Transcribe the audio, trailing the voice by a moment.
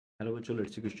Hello, virtual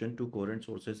let's see question. Two coherent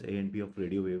sources A and B of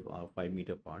radio wave are 5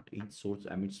 meter apart. Each source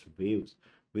emits waves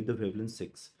with the wavelength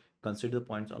 6. Consider the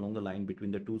points along the line between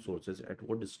the two sources. At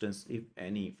what distance, if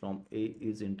any, from A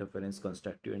is interference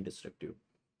constructive and destructive?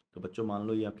 तो बच्चों मान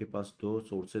लो ये आपके पास दो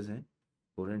sources हैं,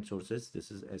 coherent sources.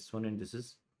 This is S1 and this is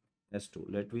S2.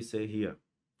 Let we say here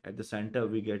at the center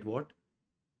we get what?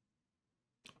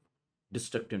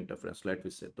 Destructive interference. Let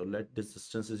we say. So let this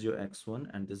distance is your x1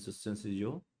 and this distance is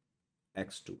your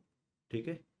x2. ठीक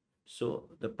है. So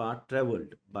the path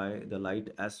traveled by the light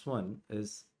S1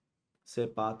 is say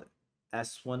path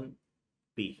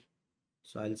S1P.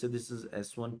 So I'll say this is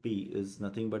S1P is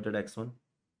nothing but that x1.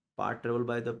 Path traveled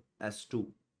by the S2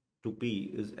 to P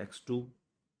is x2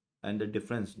 and the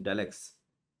difference del x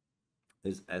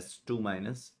is S2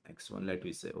 minus x1 let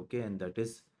we say, okay, and that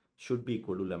is should be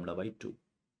equal to lambda by 2.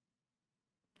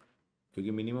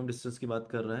 क्योंकि minimum distance की बात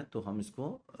कर रहा है तो हम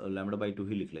इसको lambda by 2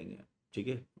 ही लिख लेंगे. ठीक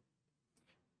है.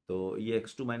 तो ये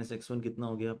x2 माइनस x1 कितना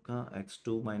हो गया आपका?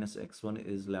 x2 minus x1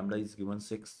 is lambda is given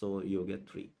 6 तो ये हो गया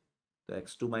 3. तो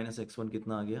x2 माइनस x1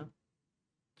 कितना आ गया?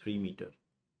 3 metre.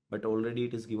 But already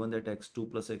it is given that x2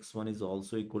 plus x1 is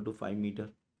also equal to 5 metre,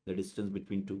 the distance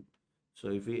between two.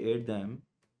 So if you add them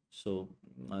so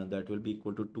that will be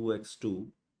equal to 2x2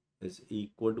 is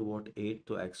equal to what 8.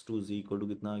 तो x2 is equal to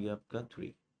कितना आ गया आपका?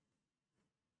 3.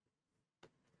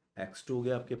 x2 हो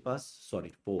गया आपके पास,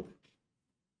 sorry 4.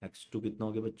 x2 कितना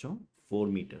हो गया बच्चों? 4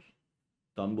 मीटर.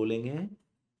 तो हम बोलेंगे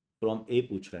फ्रॉम ए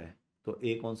पूछ रहा है तो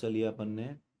ए कौन सा लिया अपन ने?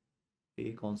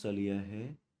 ए कौन सा लिया है?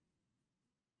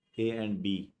 A and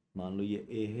B. मान लो ये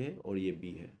ए है और ये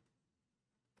बी है.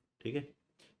 ठीक है.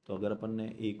 तो अगर अपन ने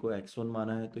ए को x1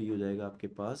 माना है तो ये हो जाएगा आपके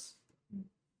पास,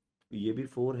 ये भी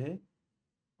 4 है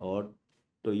और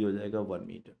तो ये हो जाएगा 1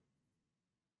 मीटर.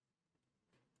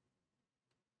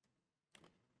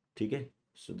 ठीक है.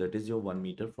 So that is your 1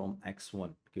 metre from x1,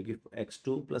 क्योंकि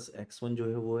x2 प्लस x1 जो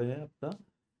है वो है आपका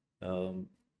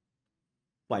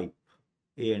पाइप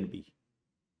ए एंड बी.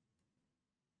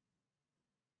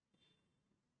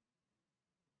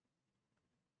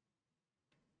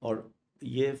 और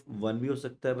ये 1 भी हो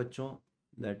सकता है बच्चों,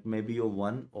 दैट मे बी योर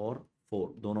 1 और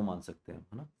 4 दोनों मान सकते हैं,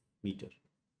 है ना, मीटर.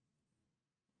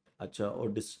 अच्छा.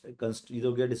 और ये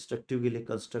हो गया डिस्ट्रक्टिव के लिए.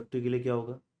 कंस्ट्रक्टिव के लिए क्या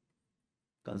होगा?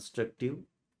 Constructive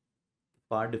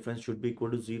part difference should be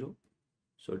equal to 0.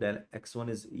 So del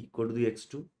x1 is equal to the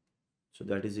x2. So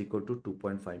that is equal to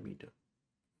 2.5 meter.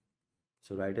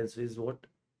 So right answer is what?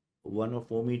 1 or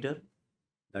 4 meter.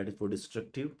 That is for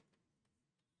destructive.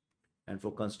 And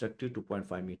for constructive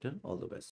 2.5 meter. All the best.